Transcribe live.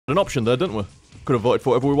An option there, didn't we? Could have voted for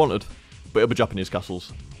whatever we wanted. But it'll be Japanese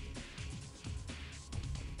castles.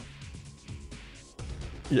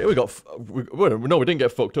 Yeah, we didn't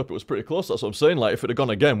get fucked up. It was pretty close, that's what I'm saying. Like, if it had gone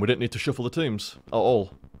again, we didn't need to shuffle the teams at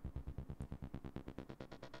all.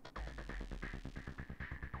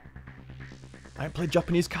 I ain't played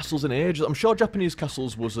Japanese castles in ages. I'm sure Japanese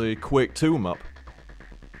castles was a Quake 2 map.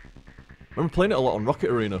 I remember playing it a lot on Rocket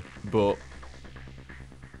Arena, but...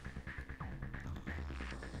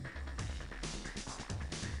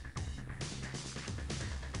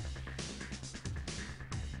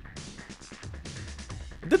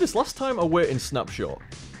 I did this last time, awaiting Snapshot.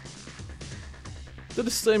 Did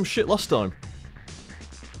the same shit last time.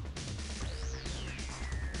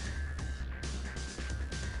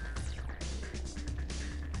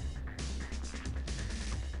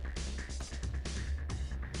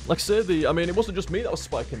 Like I say, I mean, it wasn't just me that was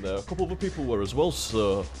spiking there. A couple other people were as well,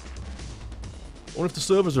 so... I wonder if the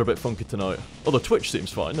servers are a bit funky tonight. Although Twitch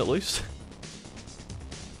seems fine, at least.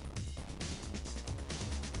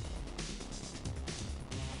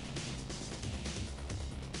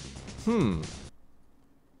 Not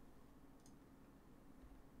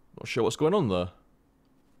sure what's going on there.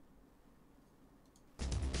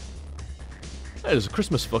 Hey, there's a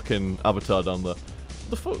Christmas fucking avatar down there. What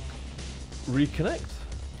the fuck? Reconnect?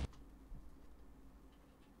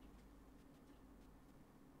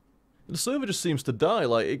 The server just seems to die,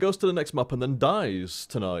 like, it goes to the next map and then dies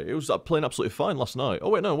tonight. It was playing absolutely fine last night. Oh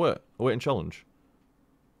wait, no, wait. Awaiting challenge.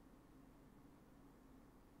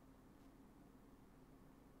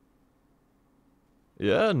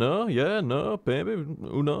 Yeah, no, maybe.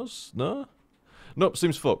 Who knows? No? Nope,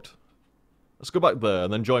 seems fucked. Let's go back there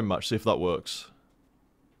and then join match, see if that works.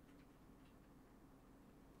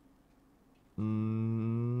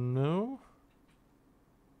 No?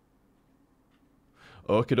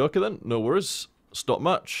 Okie dokie then, no worries. Stop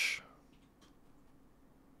match.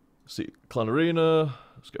 See, Clan Arena.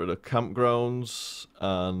 Let's get rid of campgrounds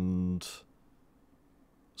and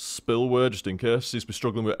spillware just in case. Seems to be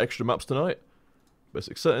struggling with extra maps tonight.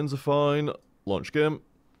 Basic settings are fine. Launch game.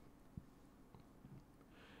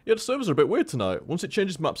 Yeah, the servers are a bit weird tonight. Once it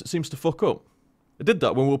changes maps, it seems to fuck up. It did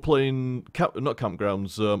that when we were playing, not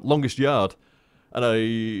campgrounds, Longest Yard. And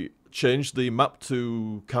I changed the map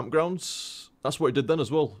to campgrounds. That's what it did then as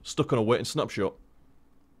well. Stuck on a waiting snapshot.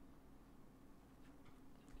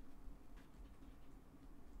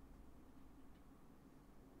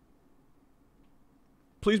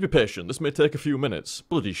 Please be patient. This may take a few minutes.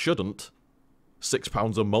 Bloody shouldn't.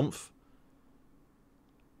 £6 a month.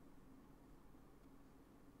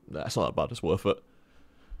 Nah, it's not that bad. It's worth it.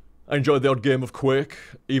 I enjoyed the odd game of Quake,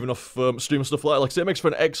 even off stream and stuff like that. Like I say, it makes for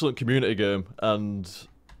an excellent community game, and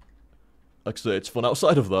like I say, it's fun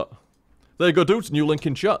outside of that. There you go, dudes. New link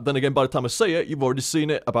in chat. Then again, by the time I say it, you've already seen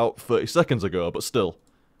it about 30 seconds ago, but still.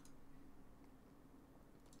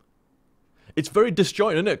 It's very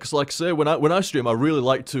disjointed, isn't it? Because, like I say, when I stream, I really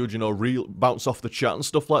like to, you know, bounce off the chat and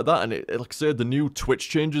stuff like that. And like I say, the new Twitch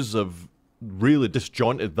changes have really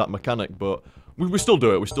disjointed that mechanic. But we still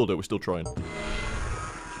do it. We still do it. We're still trying.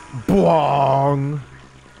 Bwong!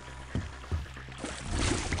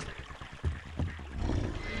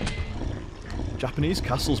 Japanese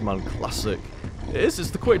castles, man, classic. It is. It's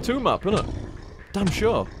the Quake 2 map, isn't it? Damn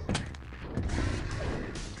sure.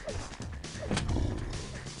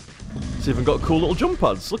 It's even got cool little jump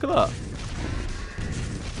pads. Look at that.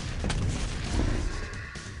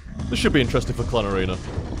 This should be interesting for Clan Arena.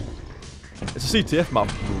 It's a CTF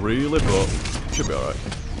map, really, but it should be alright.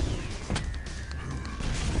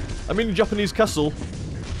 I mean, your Japanese castle,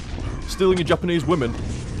 stealing your Japanese women,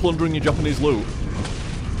 plundering your Japanese loot.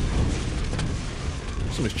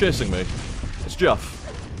 Somebody's chasing me. It's Jaff.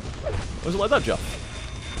 Was it like that, Jaff?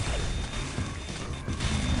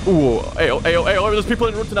 Ooh, ayo, ayo, ayo, there's people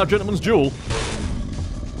interrupting our gentleman's duel.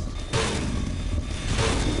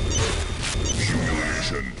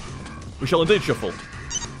 Humiliation. We shall indeed shuffle.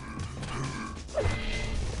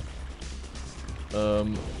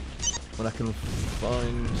 When I can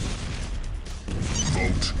find...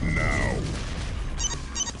 Vote now.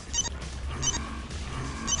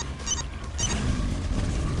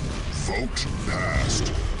 Vote passed.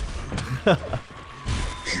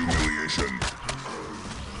 Humiliation.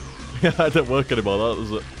 Yeah, it didn't work anymore, that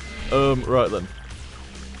was it. Right then.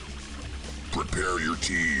 Prepare your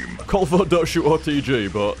team. Call vote, don't shoot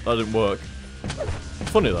OTG, but that didn't work.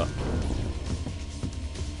 Funny that.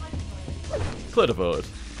 Clear to voted.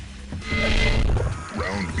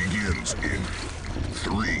 Round begins in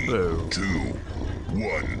 3, 2,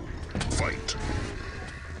 1. Fight.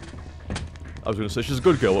 I was going to say she's a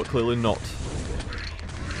good girl, but clearly not.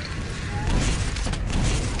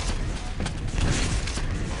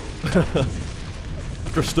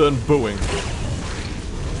 After a stern booing.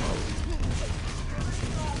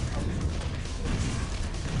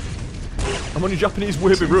 I'm on your Japanese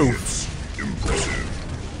wavy roof.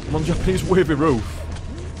 Impressive. I'm on Japanese wavy roof.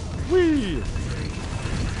 Whee!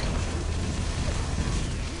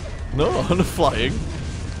 No, I'm not flying.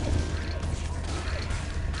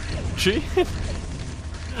 Gee.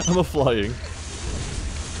 I'm a flying.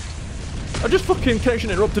 I just fucking connection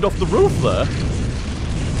interrupted off the roof there.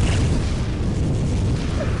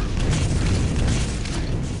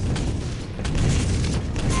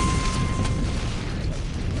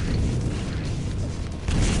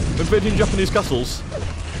 Invading Japanese castles.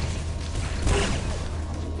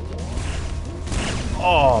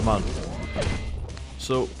 Oh man.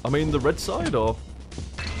 So, I mean the red side or?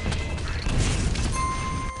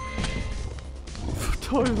 I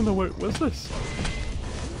don't even know where's this?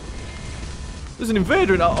 There's an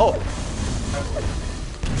invader in our. Oh!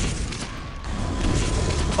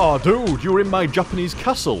 Oh, dude, you're in my Japanese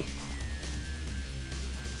castle.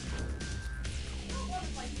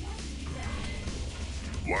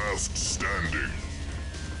 Last standing.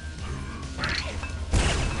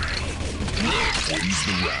 Wins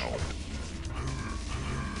the round.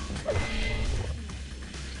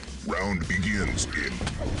 Round begins in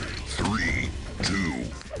 3, 2,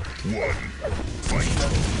 1, fight.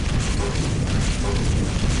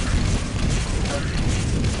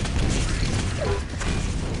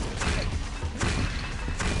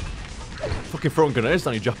 Fucking throwing grenades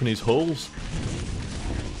down your Japanese holes.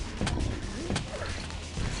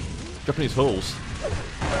 Japanese holes.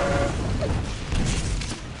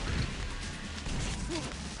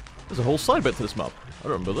 There's a whole side bit to this map. I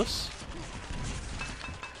don't remember this.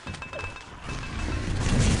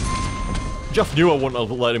 Jeff knew I wouldn't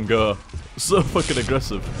have let him go. So fucking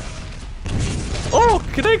aggressive. Oh,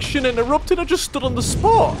 connection interrupted. I just stood on the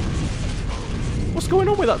spot. What's going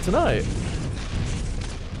on with that tonight?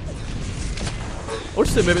 I would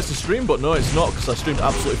say maybe it's the stream, but no, it's not, because I streamed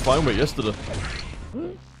absolutely fine with it yesterday.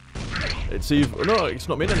 It's either... No, it's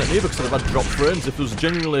not me internet either, because I've had dropped frames. If there was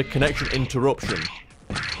genuinely a connection interruption,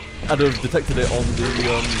 I'd have detected it on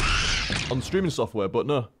the streaming software, but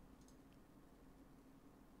no.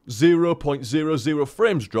 0.00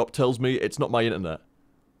 frames drop tells me it's not my internet.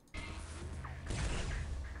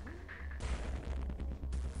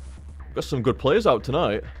 Got some good players out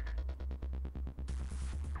tonight.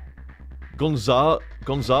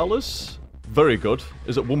 Gonzalez, very good,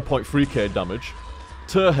 is at 1.3k damage.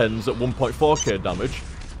 Turhen's at 1.4k damage.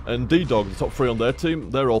 And D-Dog, the top 3 on their team,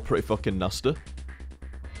 they're all pretty fucking nasty.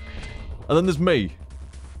 And then there's me,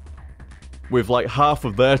 with like half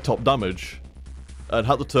of their top damage. And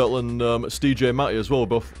Hat the Turtle and Steve J. Matty as well,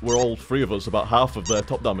 we're all 3 of us about half of their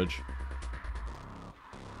top damage.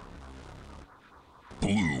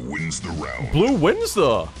 Blue wins the round. Blue wins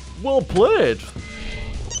though! Well played!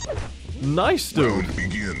 Nice, dude. Round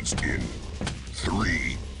begins in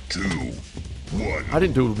 3, 2, 1. I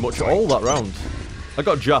didn't do much at all that round. I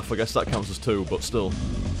got Jaff, I guess that counts as 2, but still.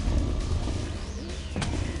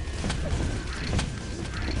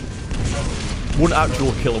 One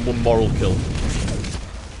actual kill and one moral kill.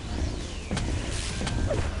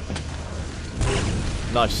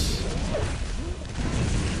 Nice.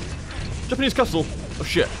 Japanese castle. Oh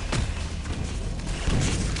shit.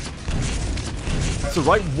 It's the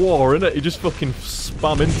right war, innit? You just fucking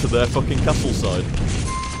spam into their fucking castle side.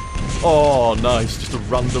 Oh, nice. Just a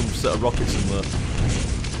random set of rockets in there.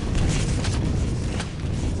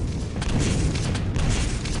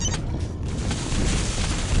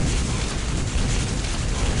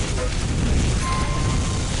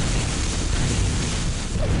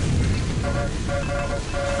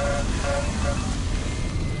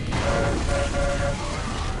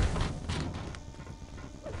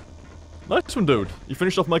 Nice one, dude. You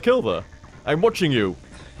finished off my kill there. I'm watching you.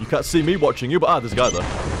 You can't see me watching you, but there's a guy there.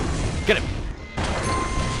 Get him!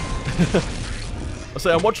 I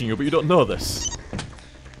say I'm watching you, but you don't know this.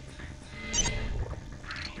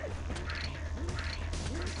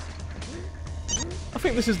 I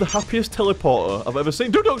think this is the happiest teleporter I've ever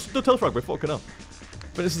seen. Dude, don't telefrag me, fucking hell. I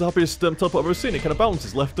think this is the happiest teleporter I've ever seen. It kind of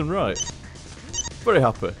bounces left and right. Very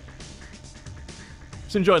happy.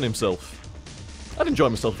 He's enjoying himself. I'd enjoy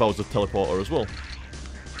myself if I was a teleporter as well.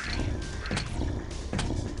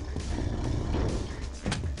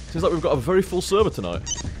 Seems like we've got a very full server tonight.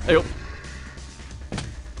 Hey up.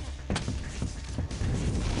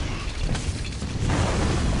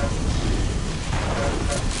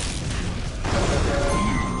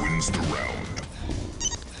 Blue wins the round.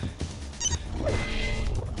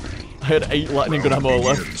 I had 8 lightning gun ammo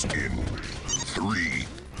left. In 3,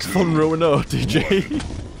 2, Fun row no, DJ.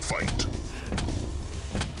 Fight.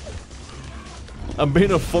 I'm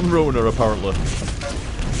being a fun ruiner, apparently.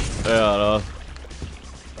 Yeah, I know.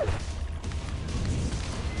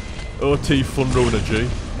 OT fun ruiner, G.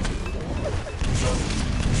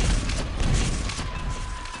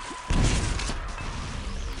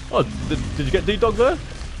 Oh, did you get D-Dog there?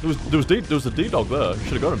 There was a D-Dog there. You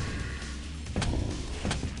should have got him.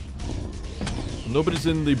 Nobody's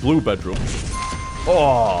in the blue bedroom.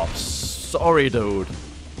 Oh, sorry, dude.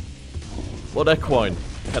 What equine?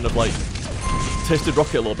 Kind of like tasted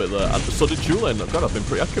rocket a little bit there, and so did Julian. God, I've been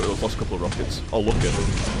pretty accurate with those last couple of rockets. Oh, look at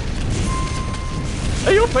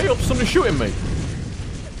Hey up, somebody's shooting me.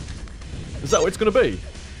 Is that what it's gonna be?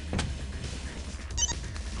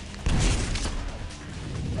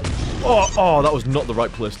 Oh, that was not the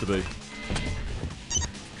right place to be.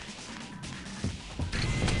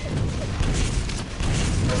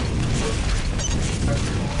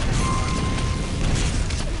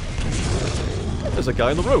 There's a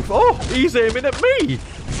guy on the roof. Oh, he's aiming at me!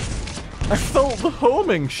 I felt the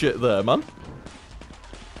homing shit there, man.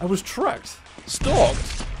 I was tracked,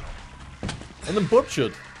 stalked, and then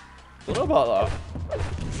butchered. Don't know about that.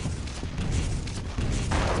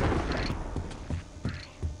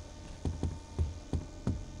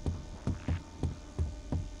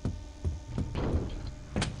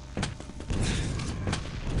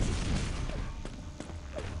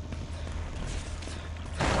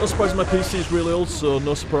 No surprise my PC is really old, so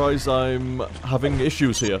no surprise I'm having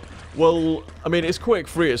issues here. Well, I mean, it's Quake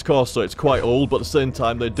 3 at its core, so it's quite old, but at the same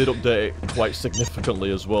time, they did update it quite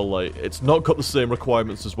significantly as well. Like, it's not got the same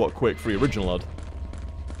requirements as what Quake 3 original had.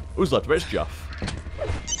 Who's that? I bet it's Jaff.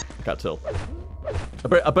 I can't tell. I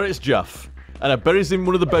bet it's Jaff. And I bet he's in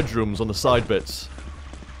one of the bedrooms on the side bits.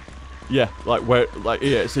 Yeah, like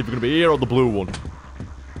here. It's either going to be here or the blue one.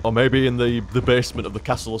 Or maybe in the basement of the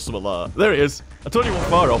castle or something like that. There he is. I told you he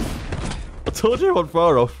wasn't far off. I told you he wasn't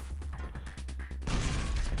far off.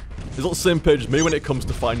 He's on the same page as me when it comes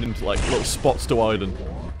to finding, like, little spots to hide in.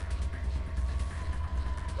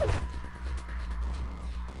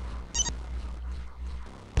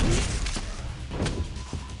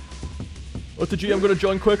 OTG, I'm going to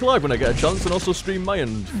join Quake Live when I get a chance and also stream my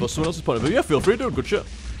end for someone else's point of view. Yeah, feel free to do it. Good shit.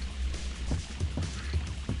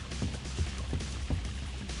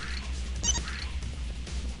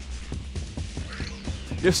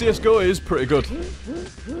 Yeah, CSGO is pretty good.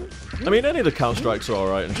 I mean, any of the Counter-Strikes are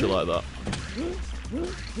alright and shit like that.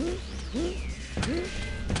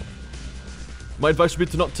 My advice would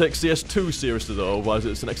be to not take CS2 seriously though, otherwise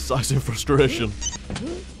it's an exercise in frustration.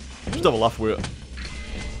 Just have a laugh with it.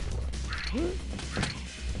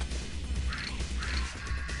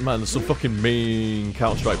 Man, there's some fucking mean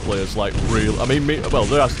Counter-Strike players, like real. I mean, well,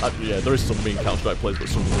 there is some mean Counter-Strike players, but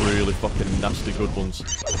some really fucking nasty good ones.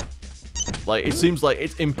 Like, it seems like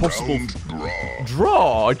it's impossible.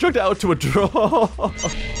 Draw! I dragged it out to a draw!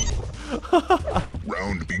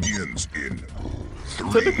 Round begins in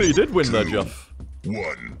 3, Technically, you did win there, Jeff.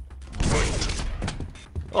 1. Fight.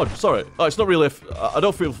 Oh, sorry. Oh, it's not really. I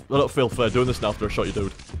don't feel fair doing this now after I shot you,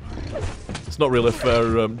 dude. It's not really a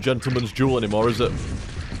fair gentleman's duel anymore, is it?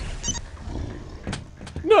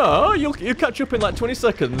 No, you'll catch up in like 20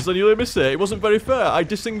 seconds and you'll hear me say it wasn't very fair. I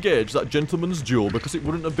disengaged that gentleman's duel because it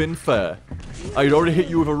wouldn't have been fair. I'd already hit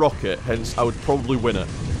you with a rocket, hence I would probably win it.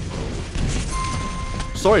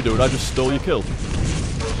 Sorry, dude, I just stole your kill.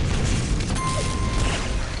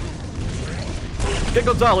 Get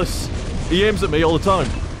Gonzalez. He aims at me all the time.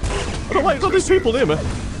 I don't like these people near me.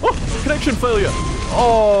 Oh, connection failure.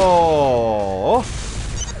 Oh.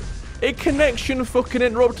 A connection fucking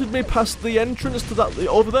interrupted me past the entrance to that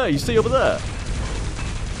over there. You see over there?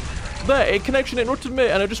 There, a connection interrupted me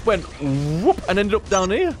and I just went whoop and ended up down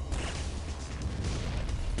here.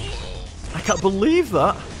 I can't believe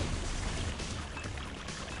that.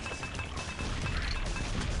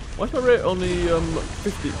 Why is my rate only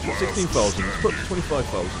 16,000? Let's put it to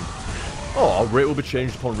 25,000. Oh, our rate will be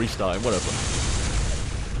changed upon restarting, whatever.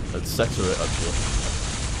 Let's setter it actually.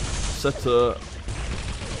 Setter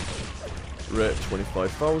rate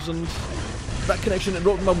 25,000. That connection in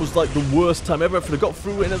Rotterdam was like the worst time ever. If I got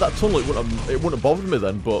through into that tunnel, it wouldn't have bothered me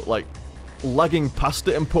then. But like lagging past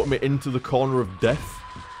it and putting me into the corner of death,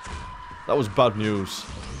 that was bad news.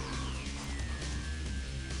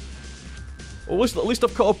 Well, at least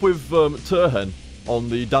I've caught up with Turhen on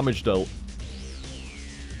the damage dealt.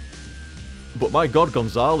 But my god,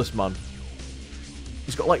 Gonzalez, man.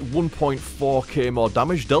 He's got like 1.4k more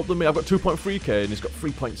damage dealt than me. I've got 2.3k and he's got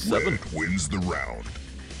 3.7. Red wins the round.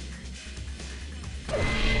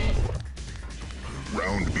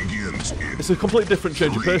 Round begins in It's a completely different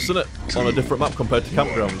change of pace, isn't it? On a different map compared to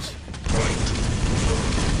Campgrounds. Fight.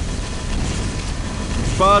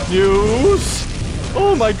 Bad news!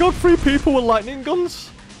 Oh my god, 3 people with lightning guns?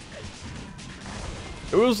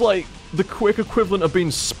 It was like the quick equivalent of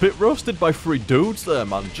being spit roasted by 3 dudes there,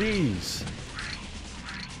 man. Jeez.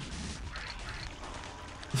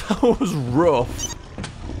 That was rough.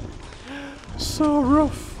 So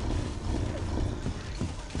rough.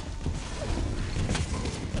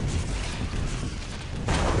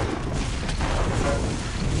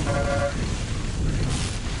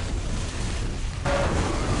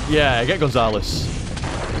 Yeah, get Gonzalez.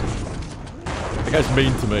 That guy's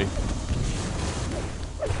mean to me.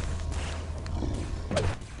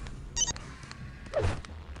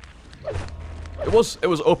 It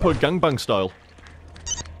was upper gangbang style.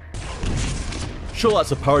 Sure,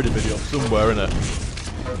 that's a parody video somewhere in it.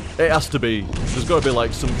 It has to be. There's got to be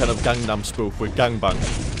like some kind of Gangnam spoof with gangbang.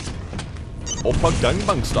 Upper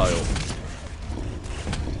gangbang style.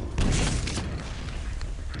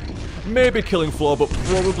 Maybe Killing Floor, but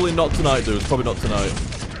probably not tonight, dudes. Probably not tonight.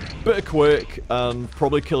 Bit of Quake and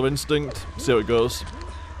probably Killer Instinct. See how it goes.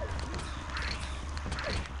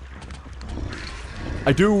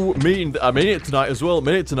 I mean it tonight as well. I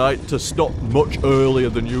mean it tonight to stop much earlier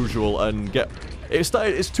than usual and get. It's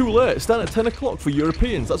too late. It's starting at 10 o'clock for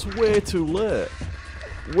Europeans. That's way too late.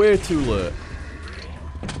 Way too late.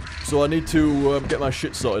 So I need to get my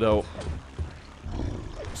shit sorted out.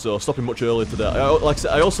 So stopping much earlier today. Like I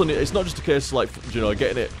said, I also need. It's not just a case of like, you know,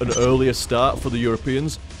 getting it an earlier start for the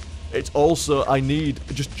Europeans. It's also, I need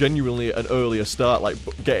just genuinely an earlier start, like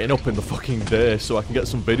getting up in the fucking day so I can get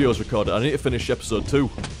some videos recorded. I need to finish episode 2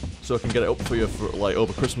 so I can get it up for you for like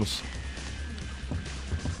over Christmas.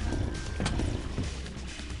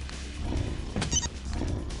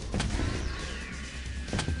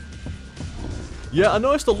 Yeah, I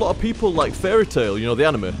noticed a lot of people like Fairy Tail, you know, the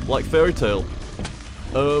anime, like Fairy Tail.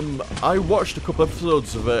 I watched a couple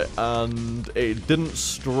episodes of it and it didn't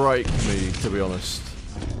strike me, to be honest.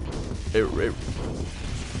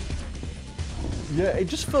 Yeah, it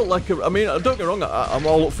just felt like I mean, don't get me wrong, I'm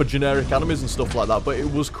all up for generic animes and stuff like that, but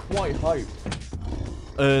it was quite hyped.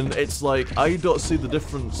 And it's like, I don't see the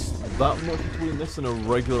difference that much between this and a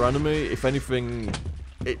regular anime. If anything,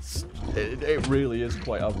 it really is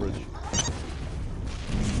quite average.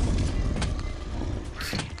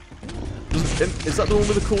 Is that the one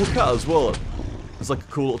with the cool cat as well? It's like a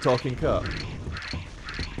cool little talking cat.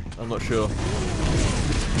 I'm not sure.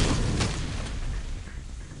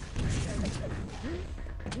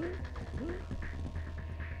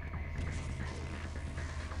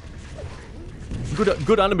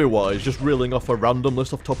 Good anime-wise, just reeling off a random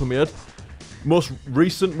list off the top of my head. Most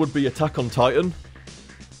recent would be Attack on Titan,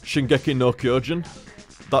 Shingeki no Kyojin.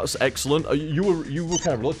 That's excellent. You were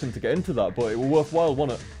kind of reluctant to get into that, but it was worthwhile,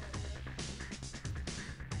 wasn't it?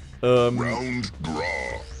 Round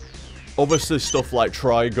draw. Obviously stuff like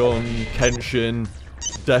Trigun, Kenshin,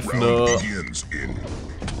 Death Note. Begins in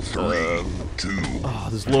 3, 2,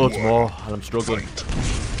 there's loads more, and I'm struggling.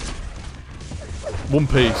 One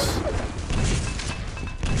Piece.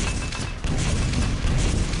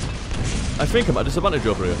 I think I'm at a disadvantage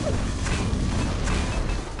over here.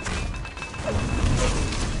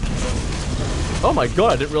 Oh my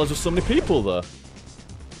god, I didn't realise there were so many people there.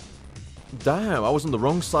 Damn, I was on the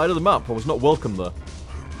wrong side of the map. I was not welcome there.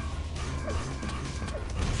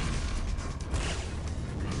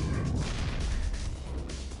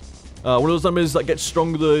 One of those animes that gets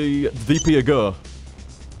stronger the deeper you go.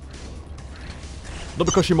 Not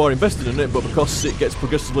because you're more invested in it, but because it gets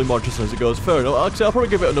progressively more interesting as it goes. Fair enough. Actually, I'll probably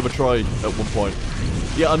give it another try at one point.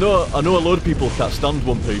 Yeah, I know a load of people can't stand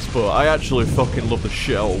One Piece, but I actually fucking love the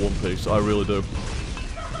shit out of One Piece. I really do.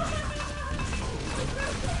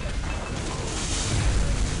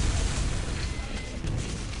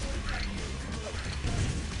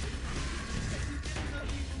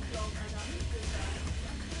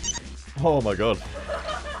 Oh my god.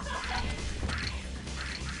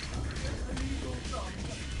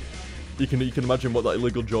 You can imagine what that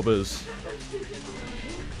illegal job is.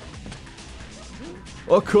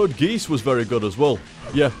 Oh, Code Geass was very good as well.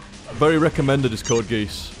 Yeah, very recommended is Code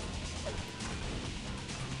Geass.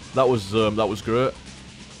 That was great.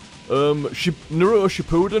 Naruto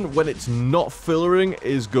Shippuden, when it's not fillering,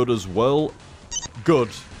 is good as well. Good.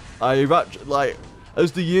 I've actually, like,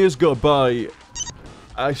 as the years go by,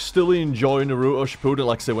 I still enjoy Naruto Shippuden,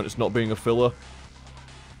 like I say, when it's not being a filler.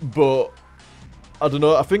 But I don't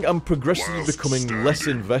know, I think I'm progressively becoming less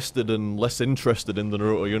invested and less interested in the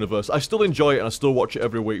Naruto universe. I still enjoy it and I still watch it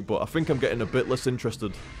every week, but I think I'm getting a bit less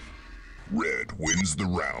interested. Red wins the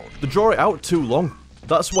round. They draw it out too long.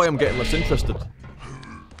 That's why I'm getting less interested.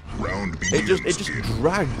 Round begins It just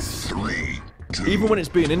drags. 3, even when it's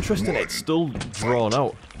being interesting, it's still drawn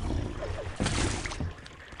out.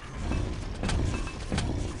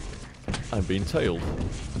 I'm being tailed.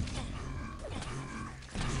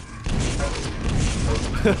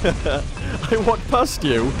 I walked past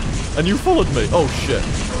you, and you followed me. Oh shit.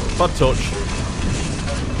 Bad touch.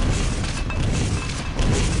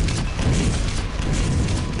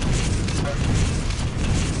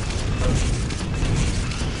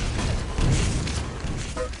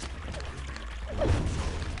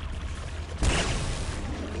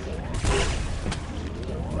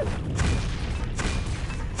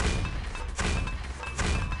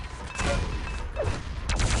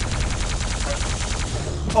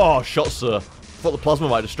 Oh, shot, sir. Thought the plasma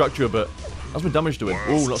might distract you a bit. How's my damage doing?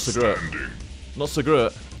 Ooh, not so great. Not so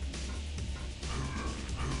great.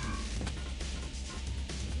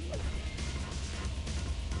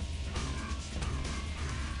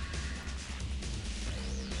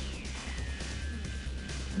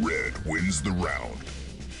 Red wins the round.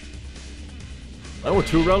 Oh, we're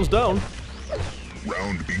 2 rounds down.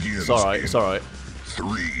 Round begins. It's alright, it's alright.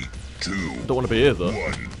 3, 2, Don't want to be here, though.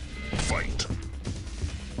 1, fight.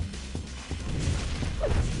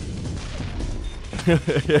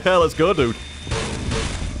 Yeah, let's go, dude.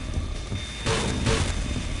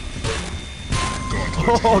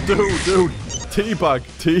 Oh, dude.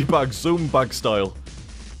 Teabag, zoom bag style.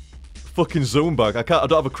 Fucking zoom bag. I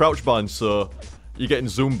don't have a crouch bind, so you're getting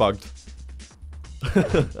zoom bagged.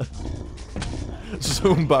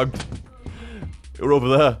 Zoom bagged. You're over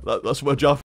there. That's where Jaff